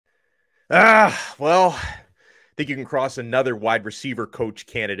Well, I think you can cross another wide receiver coach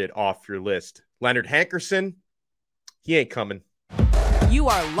candidate off your list. Leonard Hankerson, he ain't coming. You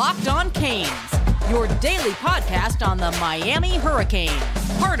are Locked On Canes, your daily podcast on the Miami Hurricanes,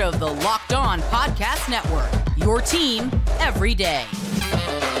 part of the Locked On Podcast Network, your team every day.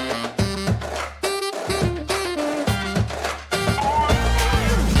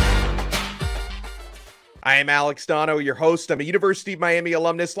 I am Alex Donno, your host. I'm a University of Miami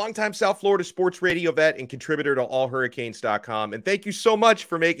alumnus, longtime South Florida sports radio vet, and contributor to allhurricanes.com. And thank you so much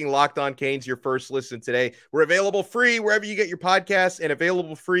for making Locked On Canes your first listen today. We're available free wherever you get your podcasts and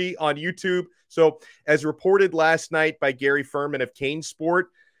available free on YouTube. So, as reported last night by Gary Furman of CaneSport,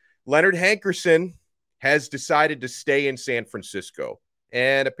 Leonard Hankerson has decided to stay in San Francisco.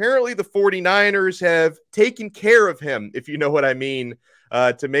 And apparently the 49ers have taken care of him, if you know what I mean,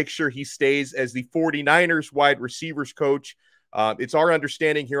 to make sure he stays as the 49ers wide receivers coach. It's our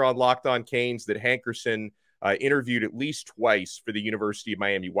understanding here on Locked On Canes that Hankerson interviewed at least twice for the University of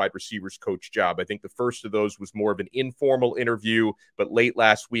Miami wide receivers coach job. I think the first of those was more of an informal interview, but late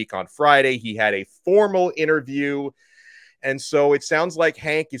last week on Friday, he had a formal interview. And so it sounds like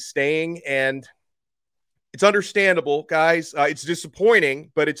Hank is staying, and it's understandable, guys. It's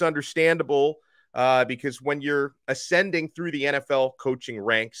disappointing, but it's understandable. Because when you're ascending through the NFL coaching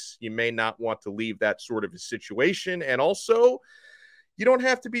ranks, you may not want to leave that sort of a situation. And also, you don't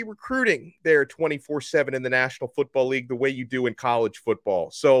have to be recruiting there 24/7 in the National Football League the way you do in college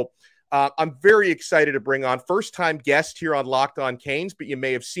football. So I'm very excited to bring on first-time guest here on Locked On Canes, but you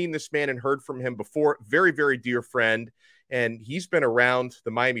may have seen this man and heard from him before. Very, very dear friend. And he's been around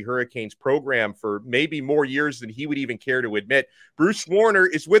the Miami Hurricanes program for maybe more years than he would even care to admit. Bruce Warner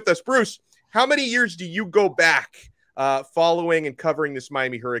is with us. Bruce, how many years do you go back following and covering this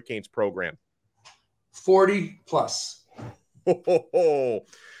Miami Hurricanes program? 40 plus.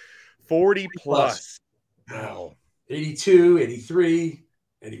 40 plus. Wow. 82, 83,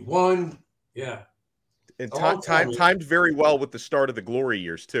 81. Yeah. And timed very well with the start of the glory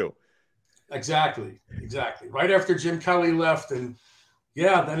years, too. Exactly. Right after Jim Kelly left. And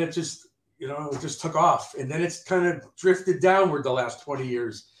yeah, then it just took off. And then it's kind of drifted downward the last 20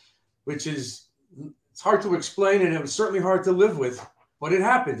 years. Which is, it's hard to explain, and it was certainly hard to live with, but it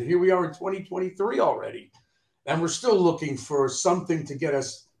happened. And here we are in 2023 already, and we're still looking for something to get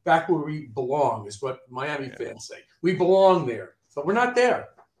us back where we belong, is what Miami fans say. We belong there, but we're not there.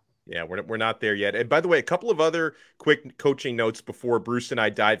 Yeah, we're not there yet. And by the way, a couple of other quick coaching notes before Bruce and I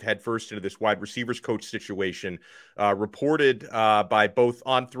dive headfirst into this wide receivers coach situation. Reported by both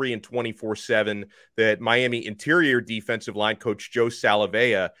On3 and 24/7 that Miami interior defensive line coach Joe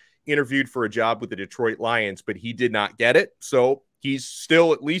Salave'a interviewed for a job with the Detroit Lions, but he did not get it. So he's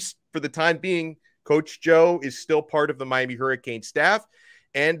still, at least for the time being, Coach Joe is still part of the Miami Hurricane staff.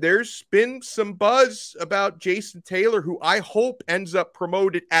 And there's been some buzz about Jason Taylor, who I hope ends up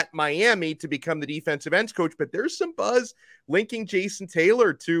promoted at Miami to become the defensive ends coach. But there's some buzz linking Jason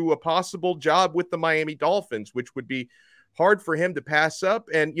Taylor to a possible job with the Miami Dolphins, which would be hard for him to pass up.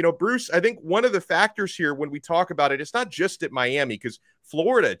 And, Bruce, I think one of the factors here when we talk about it, it's not just at Miami, because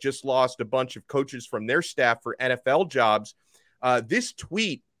Florida just lost a bunch of coaches from their staff for NFL jobs. This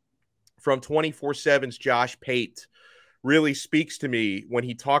tweet from 24/7's Josh Pate really speaks to me when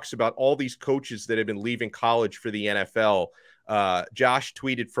he talks about all these coaches that have been leaving college for the NFL. Josh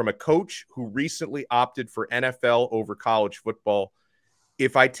tweeted, from a coach who recently opted for NFL over college football: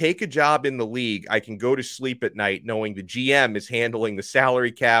 "If I take a job in the league, I can go to sleep at night knowing the GM is handling the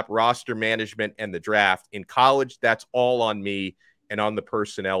salary cap, roster management, and the draft. In college, that's all on me and on the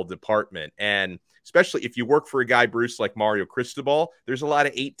personnel department." And especially if you work for a guy, Bruce, like Mario Cristobal, there's a lot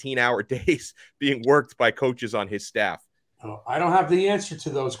of 18-hour days being worked by coaches on his staff. Oh, I don't have the answer to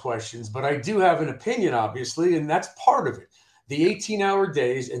those questions, but I do have an opinion, obviously, and that's part of it. The 18-hour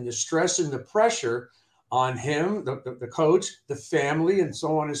days and the stress and the pressure on him, the coach, the family, and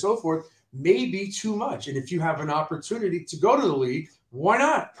so on and so forth, may be too much. And if you have an opportunity to go to the league, why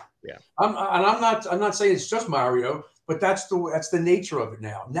not? Yeah. I'm not saying it's just Mario, but that's the nature of it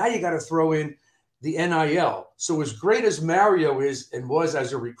now. Now you got to throw in the NIL. So as great as Mario is and was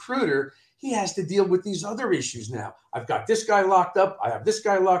as a recruiter, he has to deal with these other issues now. I've got this guy locked up. I have this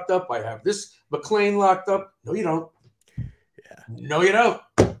guy locked up. I have this McLean locked up. No, you don't. Yeah. No, you don't.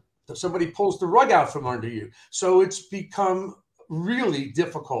 So somebody pulls the rug out from under you. So it's become really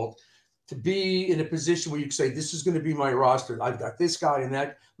difficult to be in a position where you can say, this is going to be my roster. I've got this guy and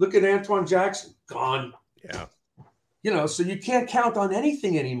that. Look at Antoine Jackson. Gone. Yeah. So you can't count on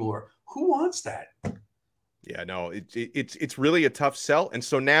anything anymore. Who wants that? Yeah, no, it's really a tough sell. And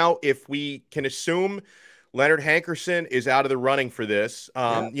so now if we can assume Leonard Hankerson is out of the running for this.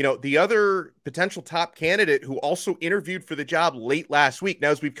 You know, the other potential top candidate who also interviewed for the job late last week. Now,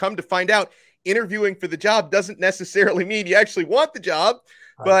 as we've come to find out, interviewing for the job doesn't necessarily mean you actually want the job.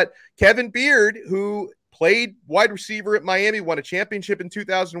 Right. But Kevin Beard, who played wide receiver at Miami, won a championship in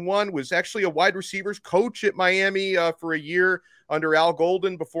 2001, was actually a wide receivers coach at Miami for a year under Al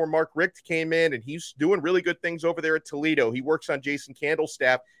Golden before Mark Richt came in, and he's doing really good things over there at Toledo. He works on Jason Candle's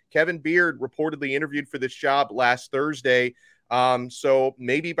staff. Kevin Beard reportedly interviewed for this job last Thursday. So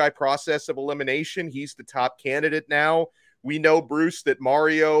maybe by process of elimination, he's the top candidate now. We know, Bruce, that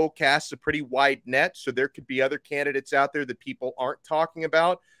Mario casts a pretty wide net, so there could be other candidates out there that people aren't talking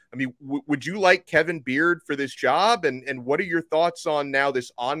about. I mean, would you like Kevin Beard for this job? And what are your thoughts on now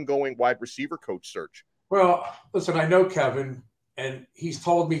this ongoing wide receiver coach search? Well, listen, I know Kevin, and he's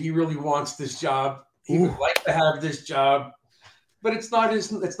told me he really wants this job. He would like to have this job, but it's not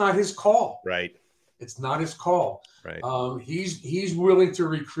his call. Right. It's not his call. Right. He's willing to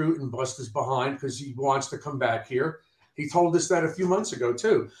recruit and bust his behind because he wants to come back here. He told us that a few months ago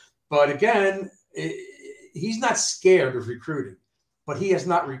too. But again, he's not scared of recruiting, but he has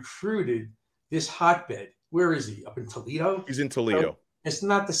not recruited this hotbed. Where is he? Up in Toledo? He's in Toledo. So it's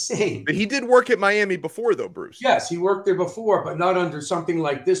not the same. But he did work at Miami before, though, Bruce. Yes, he worked there before, but not under something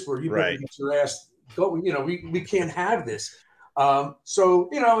like this where you better get your ass go. You know, we can't have this. So,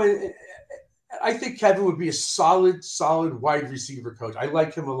 you know, I think Kevin would be a solid wide receiver coach. I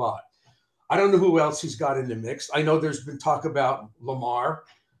like him a lot. I don't know who else he's got in the mix. I know there's been talk about Lamar,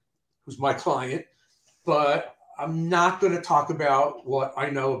 who's my client, but I'm not going to talk about what I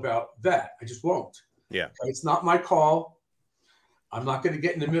know about that. I just won't. Yeah. It's not my call. I'm not going to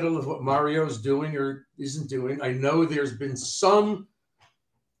get in the middle of what Mario's doing or isn't doing. I know there's been some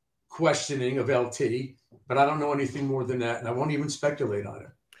questioning of LT, but I don't know anything more than that, and I won't even speculate on it.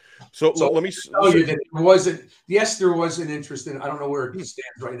 So let me tell you that there wasn't. Yes, there was an interest in. I don't know where it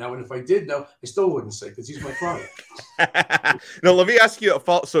stands right now, and if I did know, I still wouldn't say because he's my client. No, let me ask you a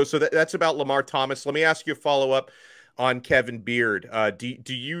follow. So that's about Lamar Thomas. Let me ask you a follow up on Kevin Beard.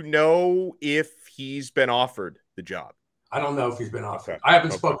 Do you know if he's been offered the job? I don't know if he's been offered. Okay. I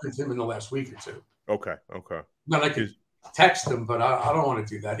haven't spoken to him in the last week or two. Okay. Not like I could text him, but I don't want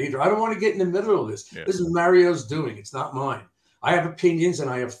to do that either. I don't want to get in the middle of this. Yeah. This is Mario's doing. It's not mine. I have opinions and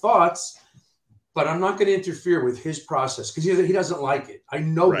I have thoughts, but I'm not going to interfere with his process because he doesn't like it. I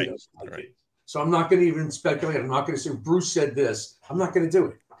know he doesn't like it. So I'm not going to even speculate. I'm not going to say Bruce said this. I'm not going to do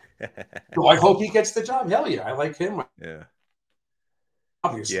it. So I hope he gets the job. Hell yeah. I like him. Yeah.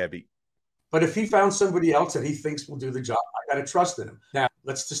 Obviously. Yeah. But if he found somebody else that he thinks will do the job, I got to trust in him. Now,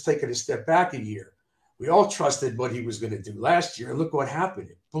 let's just take it a step back a year. We all trusted what he was going to do last year. And look what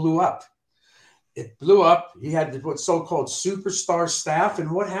happened. It blew up. It blew up. He had the so-called superstar staff. And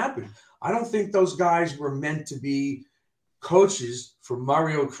what happened? I don't think those guys were meant to be coaches for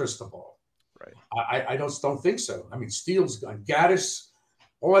Mario Cristobal. Right. I don't think so. I mean, Steele's gone. Gaddis,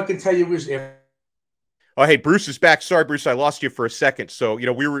 all I can tell you is oh, hey, Bruce is back. Sorry, Bruce, I lost you for a second. So, you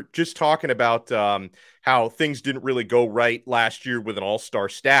know, we were just talking about how things didn't really go right last year with an all-star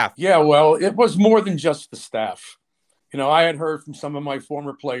staff. Yeah, well, it was more than just the staff. You know, I had heard from some of my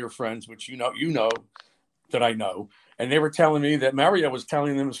former player friends, which you know that I know, and they were telling me that Mario was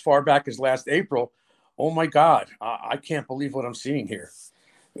telling them as far back as last April, oh, my God, I can't believe what I'm seeing here.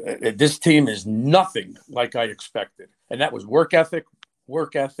 This team is nothing like I expected. And that was work ethic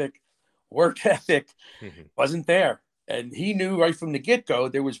wasn't there. And he knew right from the get-go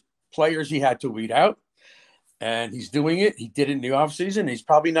there was players he had to weed out, and he's doing it. He did it in the offseason. He's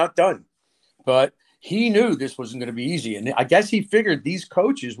probably not done. But he knew this wasn't going to be easy. And I guess he figured these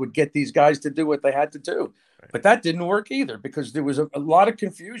coaches would get these guys to do what they had to do. But that didn't work either because there was a lot of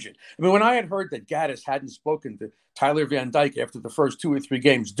confusion. I mean, when I had heard that Gaddis hadn't spoken to Tyler Van Dyke after the first 2 or 3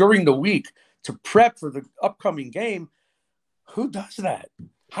 games during the week to prep for the upcoming game, who does that?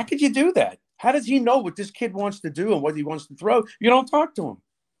 How could you do that? How does he know what this kid wants to do and what he wants to throw? You don't talk to him.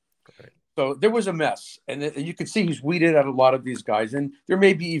 Right. So there was a mess. And you can see he's weeded out a lot of these guys. And there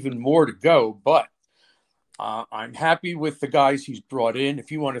may be even more to go. But I'm happy with the guys he's brought in. If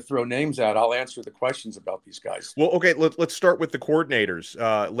you want to throw names out, I'll answer the questions about these guys. Well, okay, let's start with the coordinators.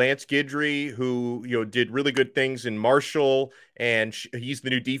 Lance Guidry, who did really good things in Marshall, and he's the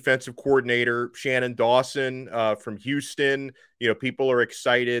new defensive coordinator. Shannon Dawson from Houston. People are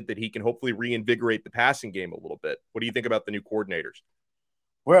excited that he can hopefully reinvigorate the passing game a little bit. What do you think about the new coordinators?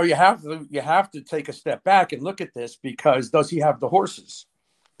 Well, you have to take a step back and look at this because does he have the horses?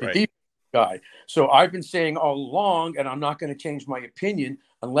 The right. defense guy. So I've been saying all along, and I'm not going to change my opinion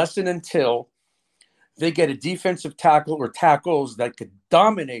unless and until they get a defensive tackle or tackles that could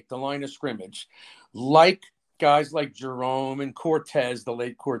dominate the line of scrimmage, like guys like Jerome and Cortez, the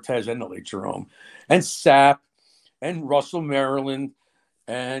late Cortez and the late Jerome, and Sapp and Russell Maryland,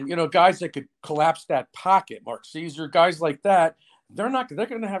 and, you know, guys that could collapse that pocket, Mark Caesar, guys like that, they're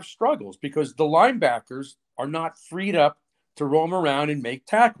going to have struggles because the linebackers are not freed up to roam around and make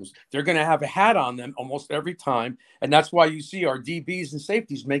tackles. They're going to have a hat on them almost every time. And that's why you see our DBs and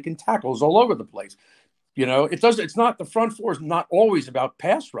safeties making tackles all over the place. You know, it's not, the front four is not always about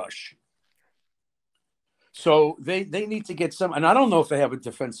pass rush. So they need to get some, and I don't know if they have a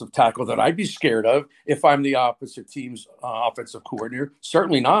defensive tackle that I'd be scared of if I'm the opposite team's offensive coordinator.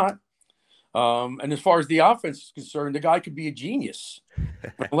 Certainly not. And as far as the offense is concerned, the guy could be a genius.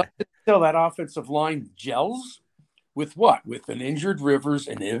 Until that offensive line gels with what? With an injured Rivers,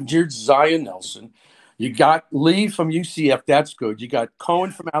 an injured Zion Nelson. You got Lee from UCF, that's good. You got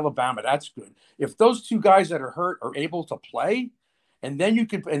Cohen from Alabama, that's good. If those two guys that are hurt are able to play, and then you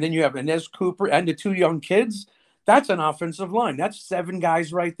have Inez Cooper and the two young kids, that's an offensive line. That's 7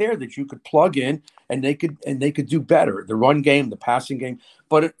 guys right there that you could plug in, and they could do better. The run game, the passing game.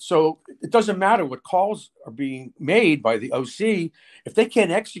 But so it doesn't matter what calls are being made by the OC if they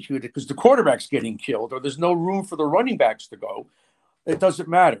can't execute it because the quarterback's getting killed or there's no room for the running backs to go. It doesn't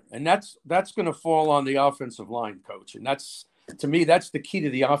matter, and that's going to fall on the offensive line coach. And that's, to me, that's the key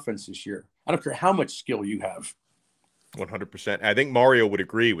to the offense this year. I don't care how much skill you have. 100%. I think Mario would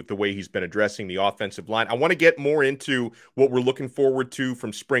agree with the way he's been addressing the offensive line. I want to get more into what we're looking forward to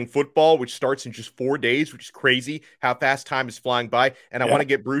from spring football, which starts in just 4 days, which is crazy how fast time is flying by. And I want to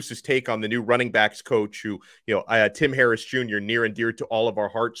get Bruce's take on the new running backs coach who, Tim Harris Jr., near and dear to all of our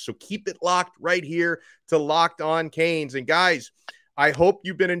hearts. So keep it locked right here to Locked On Canes. And guys, I hope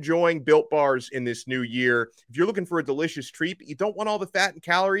you've been enjoying Built Bars in this new year. If you're looking for a delicious treat, but you don't want all the fat and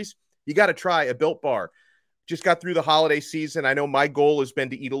calories, you got to try a Built Bar. Just got through the holiday season. I know my goal has been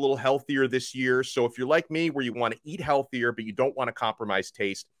to eat a little healthier this year. So if you're like me, where you want to eat healthier, but you don't want to compromise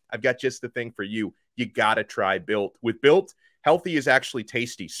taste, I've got just the thing for you. You got to try Built. With Built, healthy is actually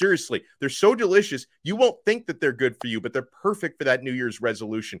tasty. Seriously, they're so delicious. You won't think that they're good for you, but they're perfect for that New Year's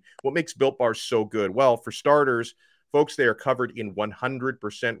resolution. What makes Built Bars so good? Well, for starters, folks, they are covered in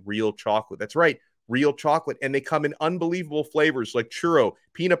 100% real chocolate. That's right. Real chocolate, and they come in unbelievable flavors like churro,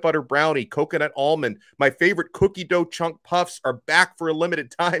 peanut butter brownie, coconut almond. My favorite cookie dough chunk puffs are back for a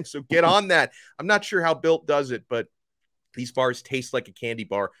limited time, so get on that. I'm not sure how Built does it, but these bars taste like a candy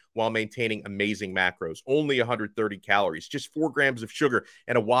bar while maintaining amazing macros. Only 130 calories, just 4 grams of sugar,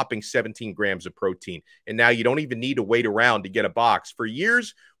 and a whopping 17 grams of protein. And now you don't even need to wait around to get a box. For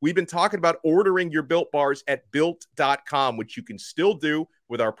years, we've been talking about ordering your Built Bars at Built.com, which you can still do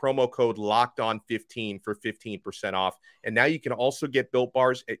with our promo code LOCKEDON15 for 15% off. And now you can also get Built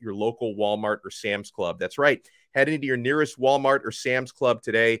Bars at your local Walmart or Sam's Club. That's right. Head into your nearest Walmart or Sam's Club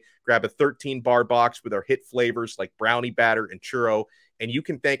today. Grab a 13-bar box with our hit flavors like brownie batter and churro. And you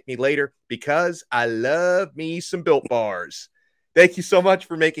can thank me later because I love me some Built Bars. Thank you so much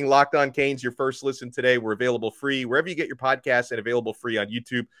for making Locked On Canes your first listen today. We're available free wherever you get your podcasts and available free on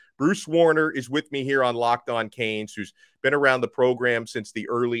YouTube. Bruce Warner is with me here on Locked On Canes, who's been around the program since the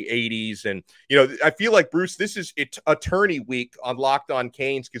early 80s. And, I feel like, Bruce, this is attorney week on Locked On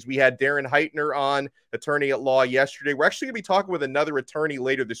Canes because we had Darren Heitner on, attorney at law, yesterday. We're actually going to be talking with another attorney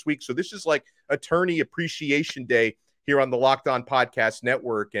later this week. So this is like Attorney Appreciation Day here on the Locked On Podcast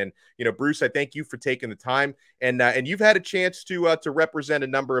Network. And, Bruce, I thank you for taking the time. And you've had a chance to represent a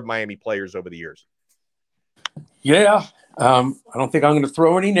number of Miami players over the years. Yeah. I don't think I'm going to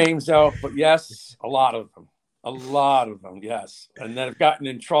throw any names out, but yes, a lot of them. Yes. And then have gotten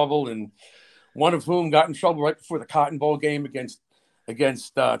in trouble, and one of whom got in trouble right before the Cotton Bowl game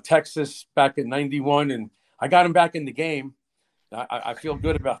against Texas back in '91. And I got him back in the game. I feel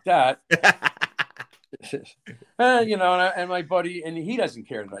good about that. And my buddy, and he doesn't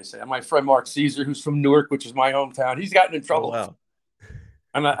care that I say, and my friend Mark Caesar, who's from Newark, which is my hometown, he's gotten in trouble. Oh, wow.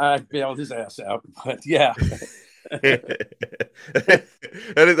 And I bailed his ass out, but yeah. that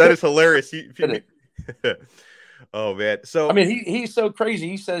is hilarious. Oh man! So I mean, he's so crazy.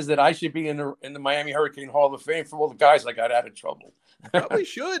 He says that I should be in the Miami Hurricane Hall of Fame for all the guys I got out of trouble. Probably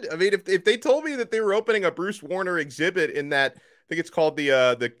should. I mean, if they told me that they were opening a Bruce Warner exhibit in that, I think it's called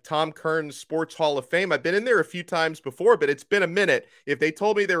the Tom Kearns Sports Hall of Fame. I've been in there a few times before, but it's been a minute. If they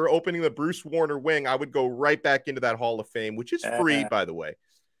told me they were opening the Bruce Warner wing, I would go right back into that Hall of Fame, which is free, by the way.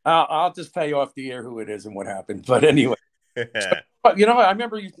 I'll just tell you off the air who it is and what happened. But anyway, I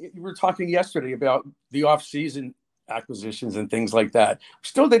remember you were talking yesterday about the offseason acquisitions and things like that. We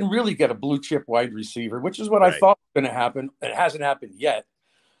still didn't really get a blue chip wide receiver, which is what I thought was going to happen. It hasn't happened yet.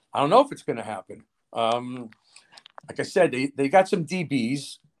 I don't know if it's going to happen. Like I said, they got some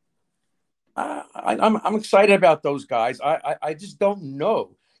DBs. I'm excited about those guys. I just don't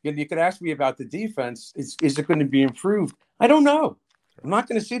know. You could ask me about the defense. Is it going to be improved? I don't know. I'm not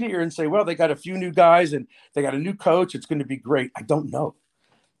going to sit here and say, well, they got a few new guys and they got a new coach. It's going to be great. I don't know,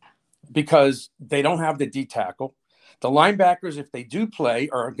 because they don't have the D tackle. The linebackers, if they do play,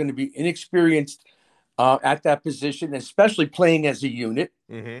 are going to be inexperienced at that position, especially playing as a unit.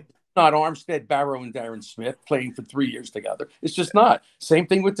 Mm-hmm. Not Armstead, Barrow, and Darren Smith playing for 3 years together. It's just not. Same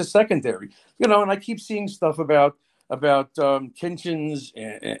thing with the secondary. And I keep seeing stuff about Kinchins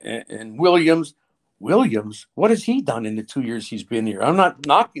and Williams. Williams, what has he done in the 2 years he's been here? I'm not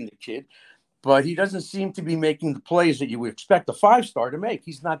knocking the kid, but he doesn't seem to be making the plays that you would expect a 5-star to make.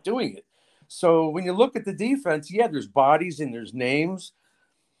 He's not doing it. So when you look at the defense, yeah, there's bodies and there's names.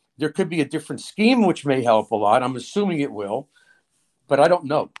 There could be a different scheme, which may help a lot. I'm assuming it will, but I don't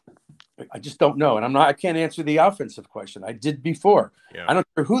know. I just don't know. And I can't answer the offensive question. I did before. Yeah. I don't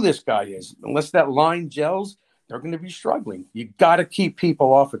care who this guy is. Unless that line gels, they're going to be struggling. You got to keep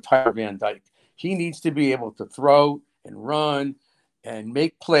people off of Tyler Van Dyke. He needs to be able to throw and run and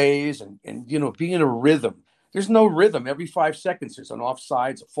make plays and be in a rhythm. There's no rhythm. Every 5 seconds, there's an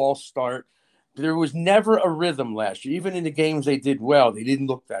offsides, a false start. There was never a rhythm last year. Even in the games they did well, they didn't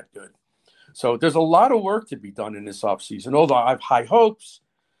look that good. So there's a lot of work to be done in this offseason, although I have high hopes.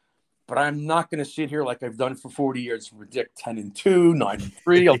 But I'm not going to sit here like I've done for 40 years and predict 10-2,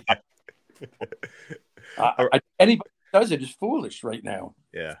 9-3. Anybody who does it is foolish right now.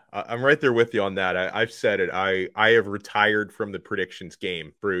 Yeah, I'm right there with you on that. I've said it. I have retired from the predictions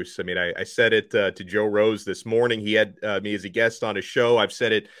game, Bruce. I mean, I said it to Joe Rose this morning. He had me as a guest on his show. I've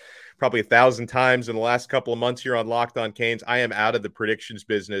said it probably 1,000 times in the last couple of months here on Locked On Canes. I am out of the predictions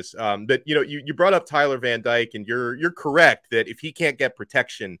business. But you brought up Tyler Van Dyke, and you're correct that if he can't get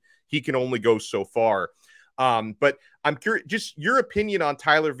protection, he can only go so far. But I'm curious, just your opinion on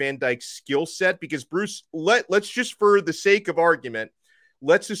Tyler Van Dyke's skill set, because Bruce, let's just, for the sake of argument,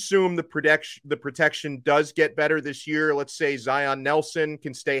 let's assume the protection does get better this year. Let's say Zion Nelson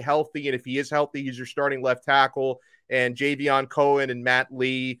can stay healthy, and if he is healthy, he's your starting left tackle. And Javion Cohen and Matt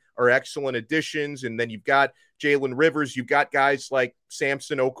Lee are excellent additions. And then you've got Jalen Rivers. You've got guys like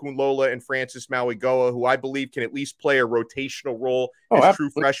Samson Okunlola and Francis Mauigoa, who I believe can at least play a rotational role as true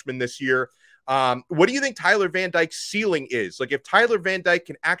freshmen this year. What do you think Tyler Van Dyke's ceiling is? Like, if Tyler Van Dyke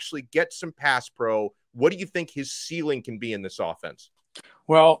can actually get some pass pro, what do you think his ceiling can be in this offense?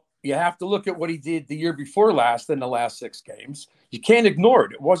 Well, you have to look at what he did the year before last in the last 6 games. You can't ignore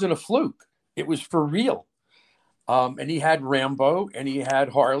it. It wasn't a fluke. It was for real. And he had Rambo, and he had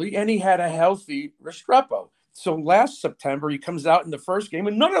Harley, and he had a healthy Restrepo. So last September, he comes out in the first game,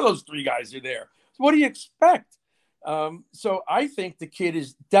 and none of those 3 guys are there. So what do you expect? So I think the kid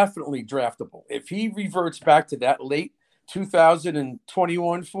is definitely draftable. If he reverts back to that late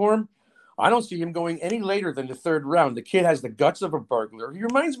 2021 form, I don't see him going any later than the 3rd round. The kid has the guts of a burglar. He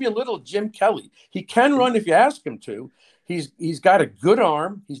reminds me a little of Jim Kelly. He can run if you ask him to. He's got a good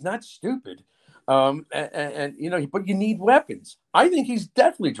arm. He's not stupid. But you need weapons. I think he's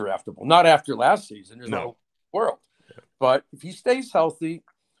definitely draftable. Not after last season. There's no world. But if he stays healthy,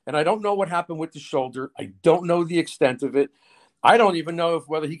 and I don't know what happened with the shoulder. I don't know the extent of it. I don't even know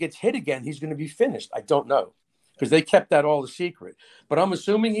whether he gets hit again, he's going to be finished. I don't know, because they kept that all a secret. But I'm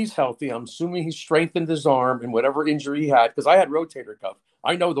assuming he's healthy. I'm assuming he's strengthened his arm and whatever injury he had, because I had rotator cuff.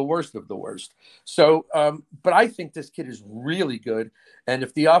 I know the worst of the worst. So, but I think this kid is really good. And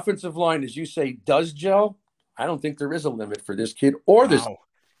if the offensive line, as you say, does gel, I don't think there is a limit for this kid or this. Wow.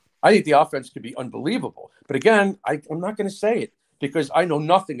 I think the offense could be unbelievable. But again, I'm not going to say it, because I know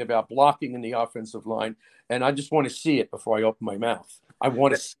nothing about blocking in the offensive line, and I just want to see it before I open my mouth. I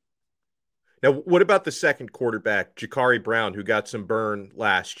want to see. Now, what about the second quarterback, Jakari Brown, who got some burn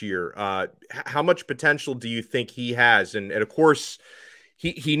last year? How much potential do you think he has? And of course,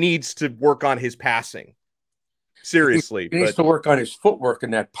 he needs to work on his passing. Seriously. He needs to work on his footwork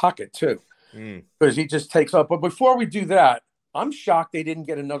in that pocket, too, because he just takes up. But before we do that, I'm shocked they didn't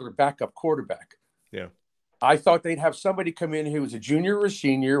get another backup quarterback. Yeah. I thought they'd have somebody come in who was a junior or a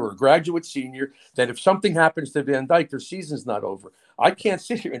senior or a graduate senior, that if something happens to Van Dyke, their season's not over. I can't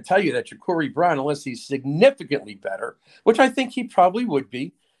sit here and tell you that Jakari Brown, unless he's significantly better, which I think he probably would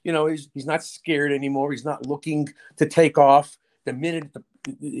be. He's not scared anymore. He's not looking to take off the minute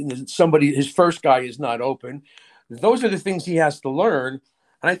his first guy is not open. Those are the things he has to learn.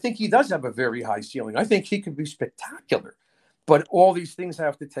 And I think he does have a very high ceiling. I think he could be spectacular. But all these things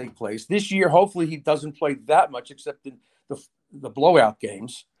have to take place. This year, hopefully he doesn't play that much except in the blowout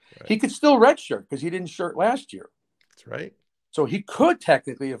games. Right. He could still redshirt because he didn't shirt last year. That's right. So he could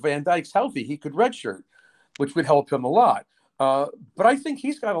technically, if Van Dyke's healthy, he could redshirt, which would help him a lot. But I think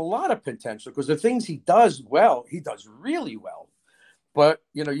he's got a lot of potential because the things he does well, he does really well. But,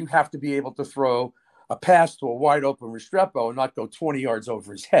 you have to be able to throw a pass to a wide open Restrepo and not go 20 yards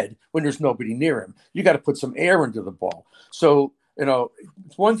over his head when there's nobody near him. You got to put some air into the ball. So,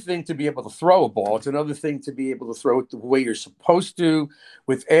 it's one thing to be able to throw a ball. It's another thing to be able to throw it the way you're supposed to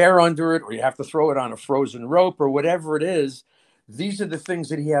with air under it, or you have to throw it on a frozen rope or whatever it is. These are the things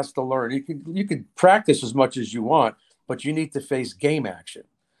that he has to learn. You can practice as much as you want, but you need to face game action.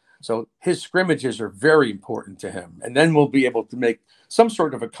 So his scrimmages are very important to him. And then we'll be able to make some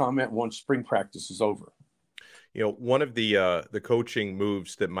sort of a comment once spring practice is over. One of the coaching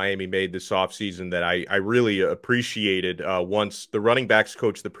moves that Miami made this offseason that I really appreciated once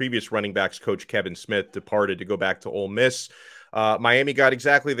the previous running backs coach, Kevin Smith, departed to go back to Ole Miss. Miami got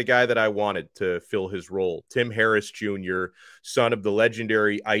exactly the guy that I wanted to fill his role. Tim Harris Jr., son of the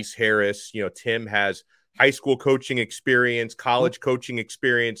legendary Ice Harris. Tim has high school coaching experience, college coaching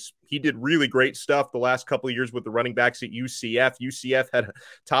experience. He did really great stuff the last couple of years with the running backs at UCF. UCF had a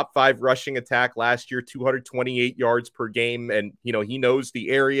top 5 rushing attack last year, 228 yards per game. And, he knows the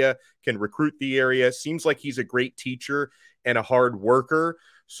area, can recruit the area. Seems like he's a great teacher and a hard worker.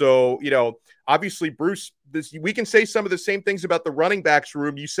 So, obviously, Bruce, we can say some of the same things about the running backs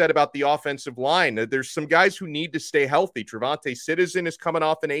room you said about the offensive line. There's some guys who need to stay healthy. Trevante Citizen is coming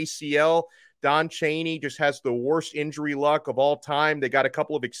off an ACL. Don Chaney just has the worst injury luck of all time. They got a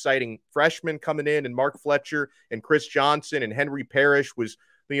couple of exciting freshmen coming in, and Mark Fletcher and Chris Johnson, and Henry Parrish was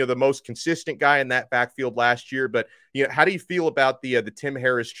the most consistent guy in that backfield last year. But how do you feel about the Tim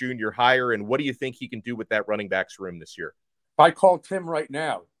Harris Jr. hire, and what do you think he can do with that running backs room this year? If I call Tim right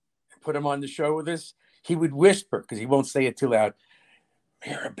now and put him on the show with us, he would whisper, because he won't say it too loud,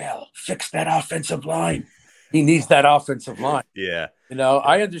 Mirabelle, fix that offensive line. He needs that offensive line. Yeah.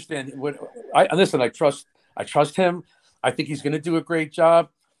 I understand I trust him. I think he's going to do a great job.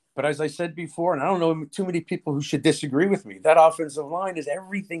 But as I said before, and I don't know too many people who should disagree with me, that offensive line is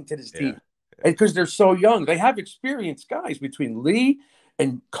everything to this team. And because they're so young, they have experienced guys between Lee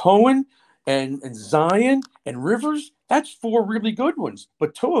and Cohen and Zion and Rivers. That's 4 really good ones.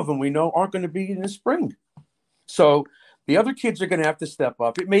 But 2 of them we know aren't going to be in the spring. So the other kids are going to have to step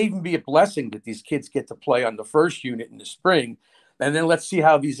up. It may even be a blessing that these kids get to play on the first unit in the spring. And then let's see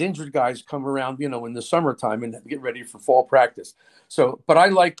how these injured guys come around, in the summertime and get ready for fall practice. So, but I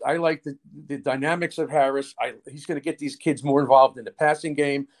like the dynamics of Harris. He's going to get these kids more involved in the passing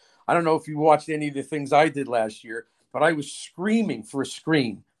game. I don't know if you watched any of the things I did last year, but I was screaming for a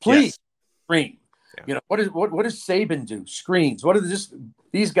screen. Please screen. Yeah. What does Saban do? Screens. What are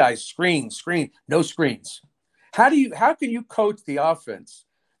these guys? Screen, no screens. How can you coach the offense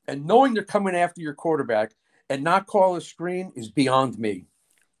and knowing they're coming after your quarterback and not call a screen is beyond me.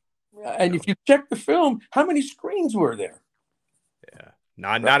 And if you check the film, how many screens were there? Yeah,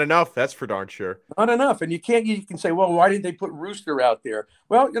 not enough. That's for darn sure. Not enough. And you can say, well, why didn't they put Rooster out there?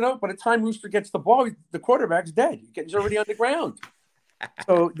 Well, by the time Rooster gets the ball, the quarterback's dead. He's already on the ground.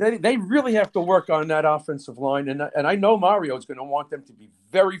 So they really have to work on that offensive line. And I know Mario is going to want them to be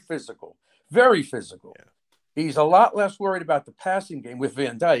very physical, very physical. Yeah. He's a lot less worried about the passing game with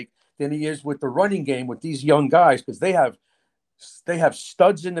Van Dyke than he is with the running game with these young guys, because they have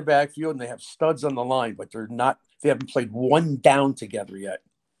studs in the backfield and they have studs on the line, but they haven't played one down together yet.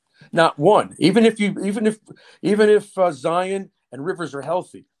 Not one. Even if Zion and Rivers are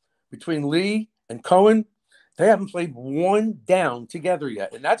healthy, between Lee and Cohen, they haven't played one down together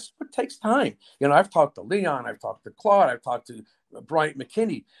yet. And that's what takes time. I've talked to Leon, I've talked to Claude, I've talked to Bryant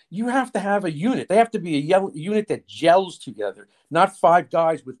McKinney. You have to have a unit. They have to be a unit that gels together, not 5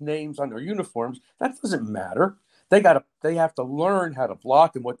 guys with names on their uniforms. That doesn't matter. They have to learn how to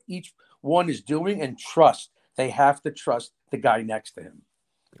block and what each one is doing and trust. They have to trust the guy next to him.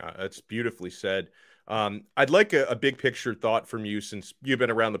 That's beautifully said. I'd like a big picture thought from you, since you've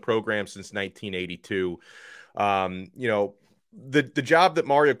been around the program since 1982. The job that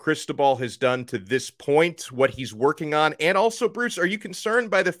Mario Cristobal has done to this point, what he's working on, and also, Bruce, are you concerned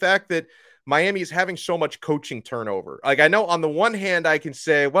by the fact that Miami is having so much coaching turnover? Like, I know on the one hand, I can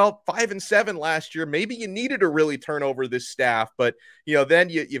say, well, 5-7 last year, maybe you needed to really turn over this staff, but then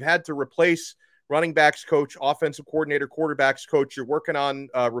you've had to replace running backs coach, offensive coordinator, quarterbacks coach. You're working on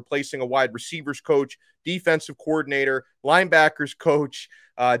replacing a wide receivers coach, defensive coordinator, linebackers coach,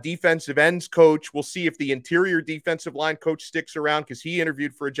 defensive ends coach. We'll see if the interior defensive line coach sticks around, because he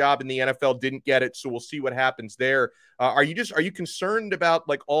interviewed for a job in the NFL, didn't get it. So we'll see what happens there. Are you concerned about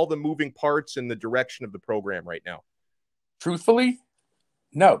like all the moving parts and the direction of the program right now? Truthfully,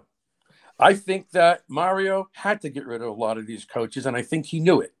 no. I think that Mario had to get rid of a lot of these coaches, and I think he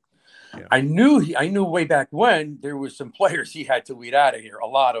knew it. Yeah. I knew way back when there was some players he had to weed out of here, a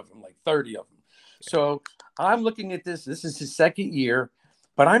lot of them, like 30 of them. Yeah. So I'm looking at this. This is his second year,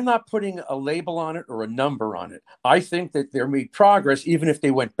 but I'm not putting a label on it or a number on it. I think that they made progress, even if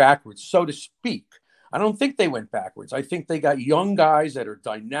they went backwards, so to speak. I don't think they went backwards. I think they got young guys that are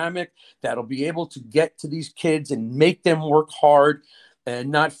dynamic, that'll be able to get to these kids and make them work hard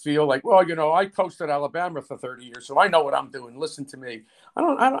and not feel like, well, I coached at Alabama for 30 years, so I know what I'm doing. Listen to me. I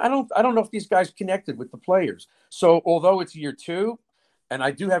don't know if these guys connected with the players. So although it's year 2, and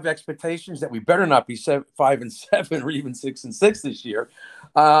I do have expectations that we better not be 5-7 or even 6-6 this year.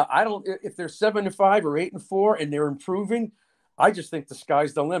 If they're 7-5 or 8-4 and they're improving, I just think the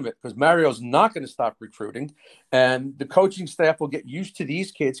sky's the limit, because Mario's not going to stop recruiting, and the coaching staff will get used to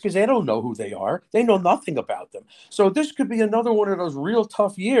these kids because they don't know who they are. They know nothing about them. So this could be another one of those real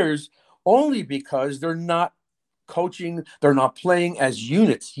tough years, only because they're not coaching. They're not playing as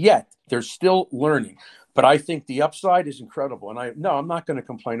units yet. They're still learning. But I think the upside is incredible. And I'm not going to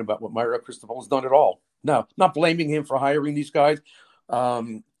complain about what Mario Cristobal has done at all. No, not blaming him for hiring these guys.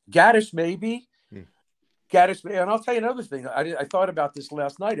 Gaddis, maybe. Gaddis, and I'll tell you another thing. I thought about this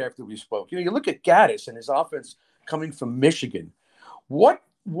last night after we spoke. You look at Gaddis and his offense coming from Michigan. What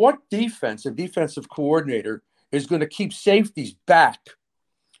defensive coordinator is going to keep safeties back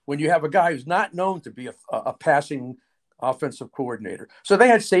when you have a guy who's not known to be a passing offensive coordinator? So they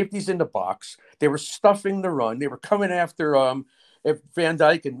had safeties in the box. They were stuffing the run. They were coming after Van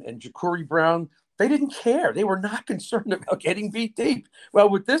Dyke and Ja'Cory Brown. They didn't care. They were not concerned about getting beat deep. Well,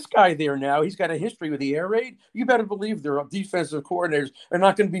 with this guy there now, he's got a history with the air raid. You better believe their defensive coordinators are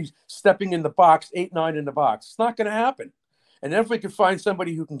not going to be stepping in the box, 8-9 in the box. It's not going to happen. And then if we can find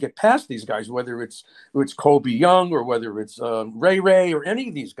somebody who can get past these guys, whether it's Kobe Young or whether it's Ray or any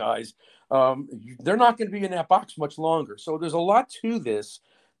of these guys, they're not going to be in that box much longer. So there's a lot to this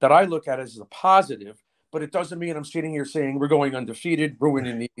that I look at as a positive, but it doesn't mean I'm sitting here saying we're going undefeated,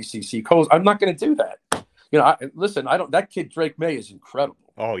 ruining the ACC codes. I'm not going to do that. That kid Drake May is incredible.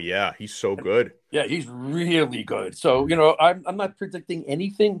 Oh yeah, he's so good. Yeah, he's really good. So, I'm not predicting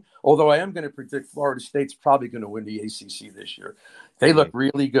anything, although I am going to predict Florida State's probably going to win the ACC this year. They look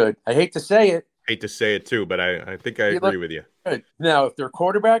really good. I hate to say it. Hate to say it too, but I think I agree with you. Good. Now, if their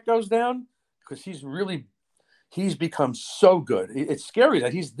quarterback goes down, because he's become so good. It's scary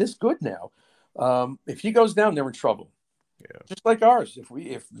that he's this good now. If he goes down, they're in trouble. Yeah. Just like ours.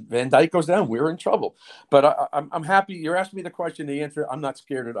 If Van Dyke goes down, we're in trouble. But I'm happy. You're asking me the question, the answer. I'm not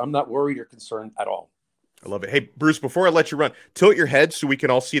scared. I'm not worried or concerned at all. I love it. Hey, Bruce, before I let you run, tilt your head so we can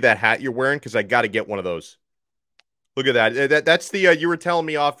all see that hat you're wearing, because I got to get one of those. Look at that. That's the you were telling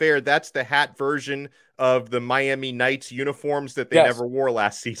me off air. That's the hat version of the Miami Knights uniforms that they never wore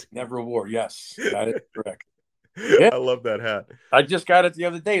last season. Never wore. Yes, that is correct. Yeah. I love that hat. I just got it the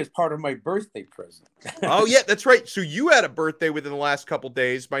other day as part of my birthday present. Oh, yeah, that's right. So you had a birthday within the last couple of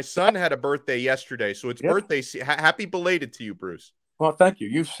days. My son had a birthday yesterday. So it's birthday. Happy belated to you, Bruce. Well, thank you.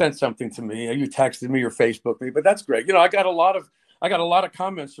 You've sent something to me. You texted me or Facebooked me, but that's great. I got a lot of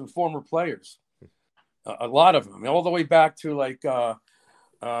comments from former players. A lot of them, all the way back to like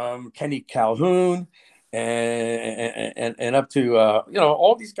Kenny Calhoun and up to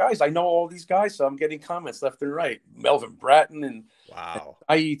all these guys. I know all these guys, so I'm getting comments left and right. Melvin Bratton and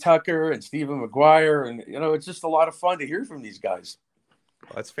I.E. Tucker and Stephen McGuire, and it's just a lot of fun to hear from these guys.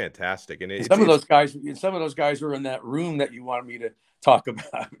 Well, that's fantastic. And some of those guys were in that room that you wanted me to talk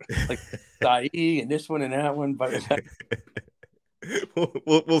about, like I.E. and this one and that one, but.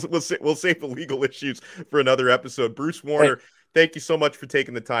 We'll save the legal issues for another episode. Bruce Warner, thank you so much for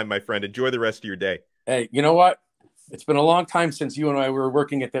taking the time, my friend. Enjoy the rest of your day. Hey, you know what? It's been a long time since you and I were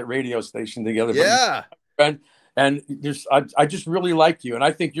working at that radio station together. Yeah. And I just really like you. And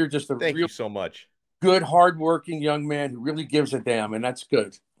I think you're just thank you so much. Good, hardworking young man who really gives a damn. And that's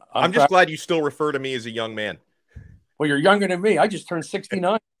good. I'm just glad you still refer to me as a young man. Well, you're younger than me. I just turned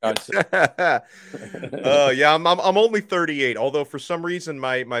 69. Yeah, I'm only 38. Although for some reason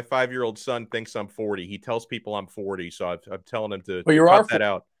my 5-year-old son thinks I'm 40. He tells people I'm 40, so I'm telling him to cut that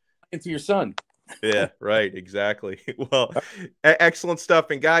out. Into your son. Yeah, right. Exactly. Well, excellent stuff.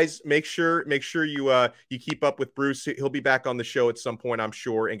 And guys, make sure you keep up with Bruce. He'll be back on the show at some point, I'm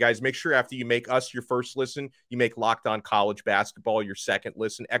sure. And guys, make sure after you make us your first listen, you make Locked On College Basketball your second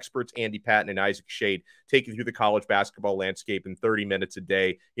listen. Experts Andy Patton and Isaac Shade take you through the college basketball landscape in 30 minutes a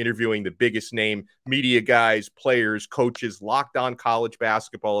day, interviewing the biggest name media guys, players, coaches. Locked On College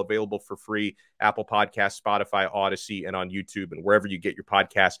Basketball, available for free. Apple Podcasts, Spotify, Odyssey, and on YouTube, and wherever you get your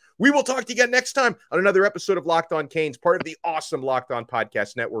podcasts. We will talk to you again next time on another episode of Locked On Canes, part of the awesome Locked On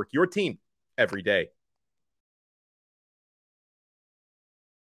Podcast Network, your team every day.